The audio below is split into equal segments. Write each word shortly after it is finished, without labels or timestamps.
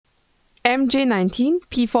MJ19,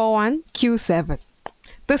 P41, Q7.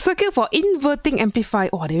 The circuit for inverting amplifier.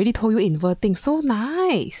 Oh, they already told you inverting. So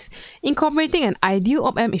nice. Incorporating an ideal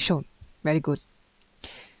op-amp is shown. Very good.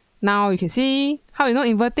 Now you can see how you know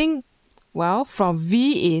inverting. Well, from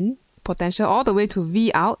V in potential all the way to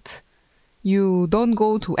V out, you don't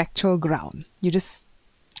go to actual ground. You just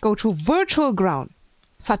go through virtual ground,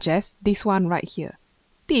 such as this one right here.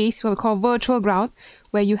 This is what we call virtual ground,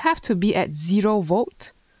 where you have to be at 0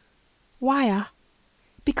 volt. Why?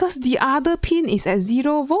 Because the other pin is at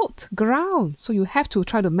 0 volt ground. So you have to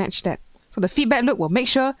try to match that. So the feedback loop will make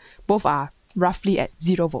sure both are roughly at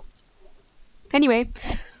 0 volt. Anyway,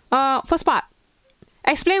 first part.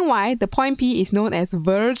 Explain why the point P is known as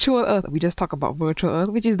virtual earth. We just talked about virtual earth,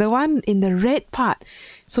 which is the one in the red part.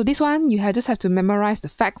 So this one, you just have to memorize the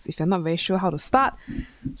facts if you're not very sure how to start.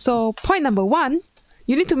 So point number 1,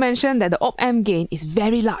 you need to mention that the op-amp gain is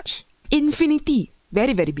very large. Infinity.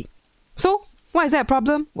 Very, very big. So why is that a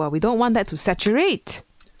problem? Well, we don't want that to saturate.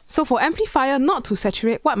 So for amplifier not to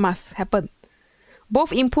saturate, what must happen?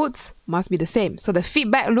 Both inputs must be the same. So the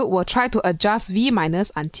feedback loop will try to adjust V minus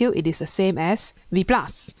until it is the same as V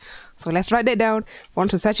plus. So let's write that down. Want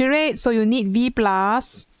to saturate, so you need V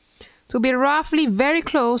plus to be roughly very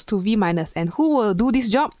close to V minus. And who will do this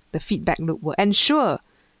job? The feedback loop will ensure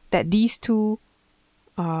that these two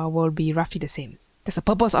will be roughly the same. That's the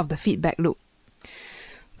purpose of the feedback loop.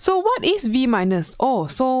 So what is V minus? Oh,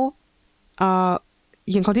 so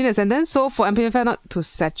you can continue the sentence. So for amplifier not to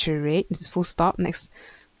saturate, this is full stop. Next,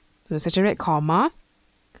 to saturate, comma,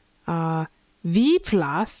 V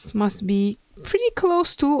plus must be pretty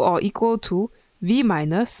close to or equal to V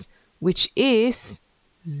minus, which is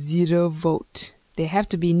 0 volt. They have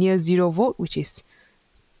to be near 0 volt, which is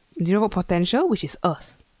 0 volt potential, which is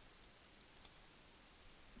earth.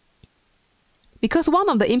 Because one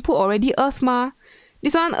of the input already earth ma.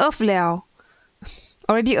 This one earth liao.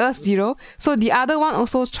 Already earth 0. So the other one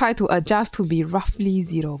also try to adjust to be roughly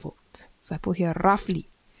 0 volt. So I put here roughly.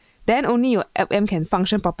 Then only your op-amp can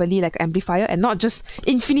function properly like an amplifier and not just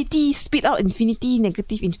infinity, spit out infinity,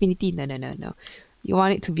 negative infinity. No. You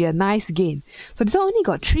want it to be a nice gain. So this one only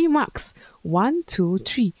got 3 marks. 1, 2,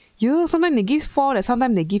 3. Sometimes they give 4,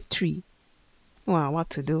 sometimes they give 3. Wow, what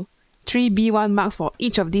to do? 3 B1 marks for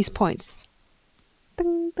each of these points.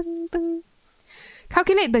 Ding, ding, ding.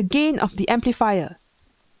 Calculate the gain of the amplifier.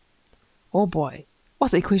 Oh boy,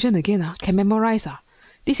 what's the equation again? Can memorize.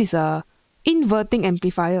 This is a inverting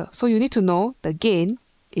amplifier. So you need to know the gain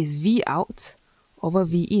is V out over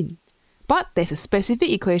V in. But there's a specific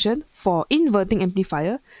equation for inverting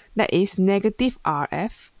amplifier that is negative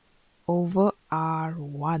RF over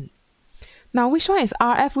R1. Now which one is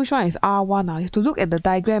RF, which one is R1? You have to look at the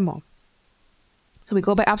diagram. So we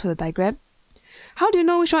go back up to the diagram. How do you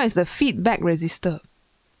know which one is the feedback resistor?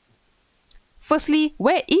 Firstly,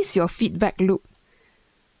 where is your feedback loop?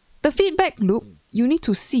 The feedback loop you need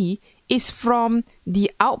to see is from the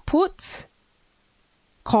output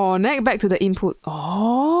connect back to the input.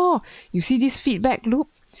 Oh, you see this feedback loop?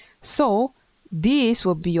 So this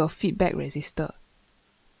will be your feedback resistor.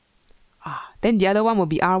 Then the other one will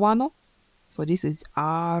be R1. So this is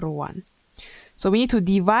R1. So we need to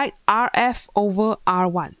divide RF over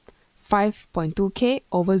R1. 5.2K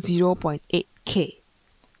over 0.8K.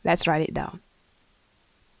 Let's write it down.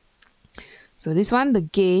 So this one, the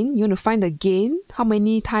gain, you want to find the gain. How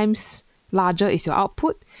many times larger is your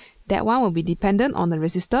output? That one will be dependent on the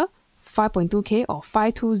resistor, 5.2K or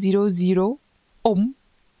 5200 ohm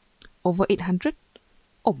over 800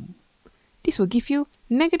 ohm. This will give you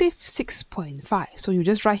negative 6.5. So you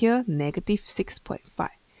just write here negative 6.5.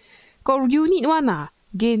 Got unit one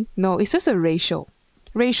gain? No, it's just a ratio.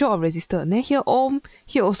 Ratio of resistor. Then here ohm,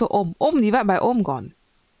 here also ohm. Ohm divided by ohm gone.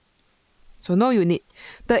 So no unit.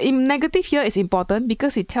 The negative here is important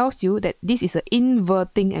because it tells you that this is an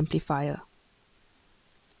inverting amplifier.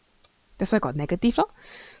 That's why I got negative.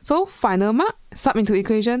 So final mark, sub into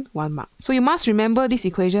equation, 1 mark. So you must remember this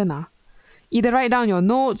equation. Either write down your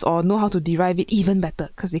notes or know how to derive it, even better,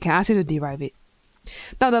 because they can ask you to derive it.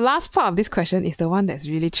 Now the last part of this question is the one that's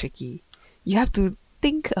really tricky. You have to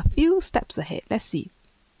think a few steps ahead. Let's see.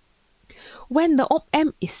 When the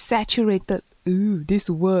op-amp is saturated, this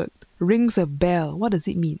word rings a bell. What does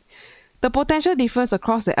it mean? The potential difference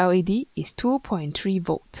across the LED is 2.3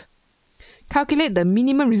 volt. Calculate the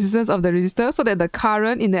minimum resistance of the resistor so that the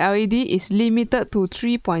current in the LED is limited to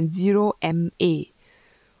 3.0 mA.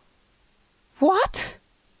 What?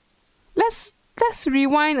 Let's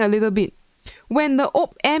rewind a little bit. When the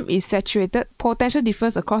op-amp is saturated, potential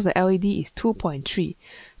difference across the LED is 2.3.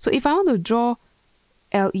 So if I want to draw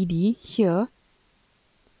LED here,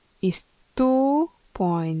 is 2.3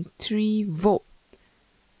 2.3 volt.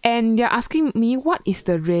 And you're asking me what is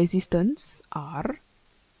the resistance R,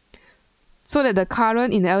 so that the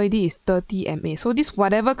current in the LED is 30 mA. So this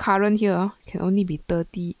whatever current here can only be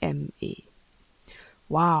 30 mA.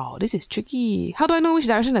 Wow, this is tricky. How do I know which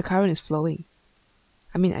direction the current is flowing?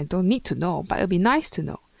 I mean, I don't need to know, but it'll be nice to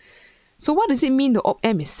know. So what does it mean the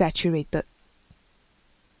op-amp is saturated?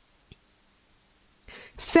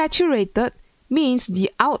 Saturated means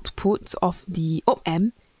the output of the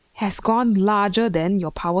op-amp has gone larger than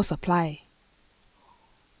your power supply.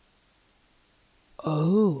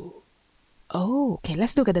 Oh, okay,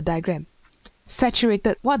 let's look at the diagram.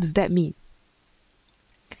 Saturated, what does that mean?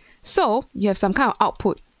 So, you have some kind of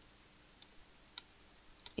output.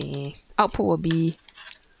 Output will be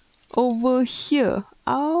over here.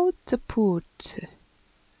 Output.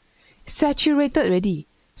 Saturated already.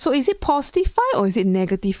 So, is it positive 5 or is it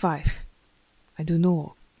negative 5? I don't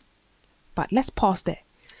know. But let's pause there.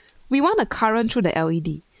 We want a current through the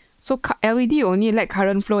LED. So, LED only let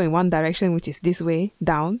current flow in one direction, which is this way,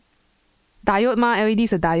 down. Diode ma, LED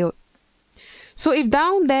is a diode. So, if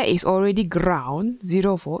down there is already ground,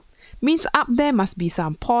 0 volt, means up there must be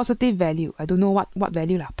some positive value. I don't know what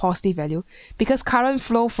value lah, positive value. Because current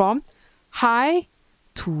flow from high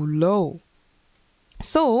to low.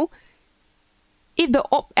 So, if the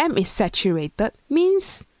op-amp is saturated,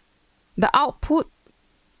 means the output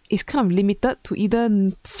is kind of limited to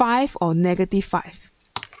either 5 or negative 5.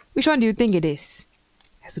 Which one do you think it is?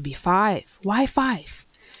 It has to be 5. Why 5?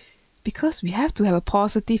 Because we have to have a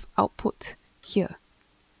positive output here.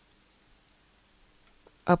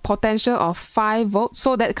 A potential of 5 volts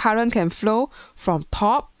so that current can flow from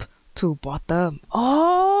top to bottom.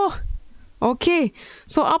 Oh, okay.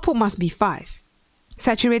 So output must be 5.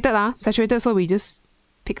 Saturated, saturated, so we just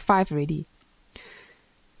pick 5 already.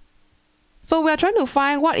 So we are trying to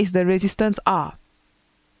find what is the resistance R.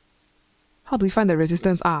 How do we find the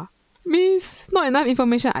resistance R? Miss, not enough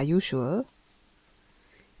information. Are you sure?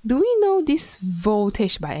 Do we know this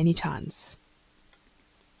voltage by any chance?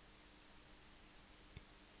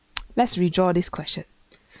 Let's redraw this question.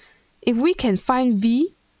 If we can find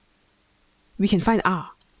V, we can find R,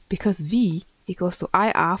 because V equals to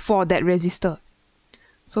IR for that resistor.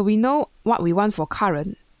 So we know what we want for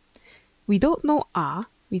current. We don't know R,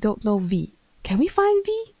 we don't know V. Can we find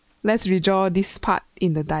V? Let's redraw this part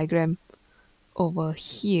in the diagram over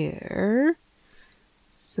here.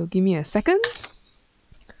 So give me a second.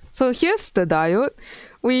 So here's the diode.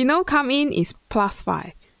 We know come in is plus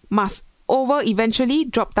 5. Must over eventually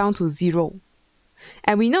drop down to 0.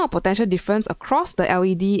 And we know potential difference across the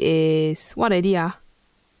LED is, what LED?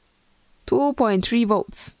 2.3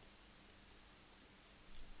 volts.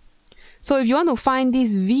 So if you want to find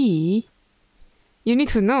this V, you need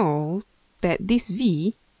to know that this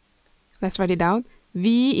V, let's write it down,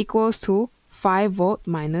 V equals to 5 volt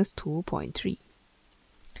minus 2.3.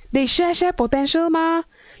 They share potential ma.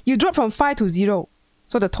 You drop from 5 to 0.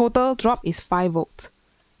 So the total drop is 5 volt.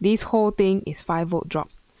 This whole thing is 5 volt drop.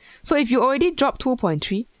 So if you already dropped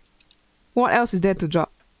 2.3, what else is there to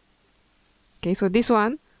drop? Okay, so this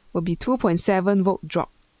one will be 2.7 volt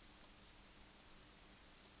drop.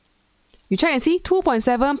 You check and see,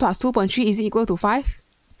 2.7 plus 2.3 is equal to 5?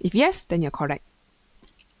 If yes, then you're correct.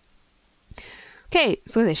 Okay,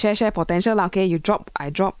 so the share potential, okay, you drop, I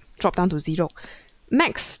drop down to 0.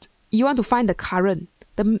 Next, you want to find the current.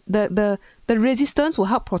 The resistance will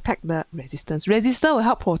help protect the resistance. Resistor will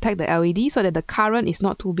help protect the LED so that the current is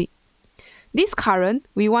not too big. This current,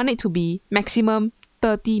 we want it to be maximum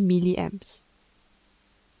 30 milliamps.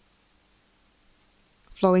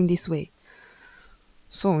 Flowing this way.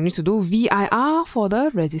 So we need to do VIR for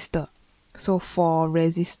the resistor. So for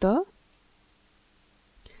resistor,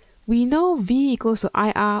 we know V equals to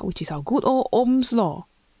IR, which is our good old Ohm's law.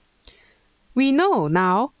 We know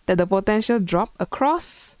now that the potential drop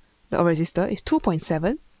across the resistor is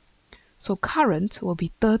 2.7. So current will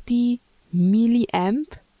be 30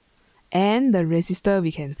 milliamp, and the resistor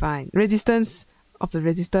we can find. Resistance of the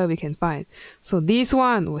resistor we can find. So this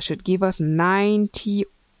one should give us 90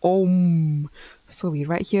 ohm. So we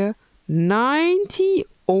write here 90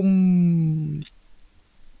 ohm.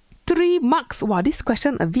 3 marks. Wow, this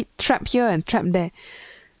question a bit trapped here and trapped there.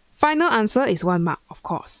 Final answer is 1 mark, of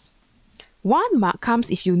course. 1 mark comes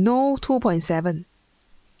if you know 2.7.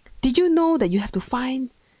 Did you know that you have to find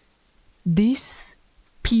this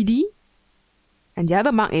PD? And the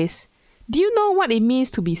other mark is, do you know what it means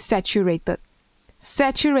to be saturated?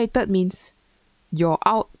 Saturated means your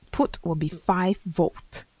output will be 5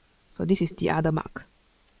 volt. So this is the other mark.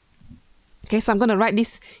 Okay, so I'm going to write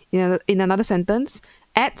this in another sentence.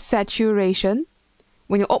 At saturation,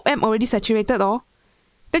 when your op-amp already saturated,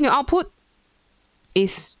 Then your output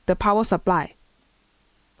is the power supply,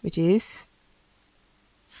 which is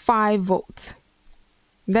 5 volts.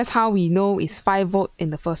 That's how we know it's 5 volt in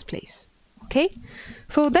the first place. Okay,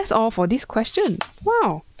 so that's all for this question.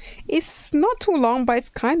 Wow, it's not too long, but it's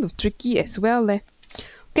kind of tricky as well.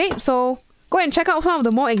 Okay, so go and check out some of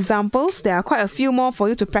the more examples. There are quite a few more for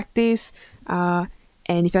you to practice. And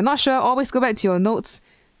if you're not sure, always go back to your notes.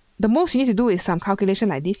 The most you need to do is some calculation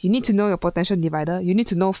like this. You need to know your potential divider. You need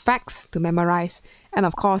to know facts to memorize. And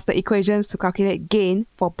of course, the equations to calculate gain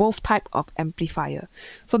for both type of amplifier.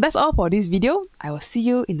 So that's all for this video. I will see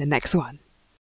you in the next one.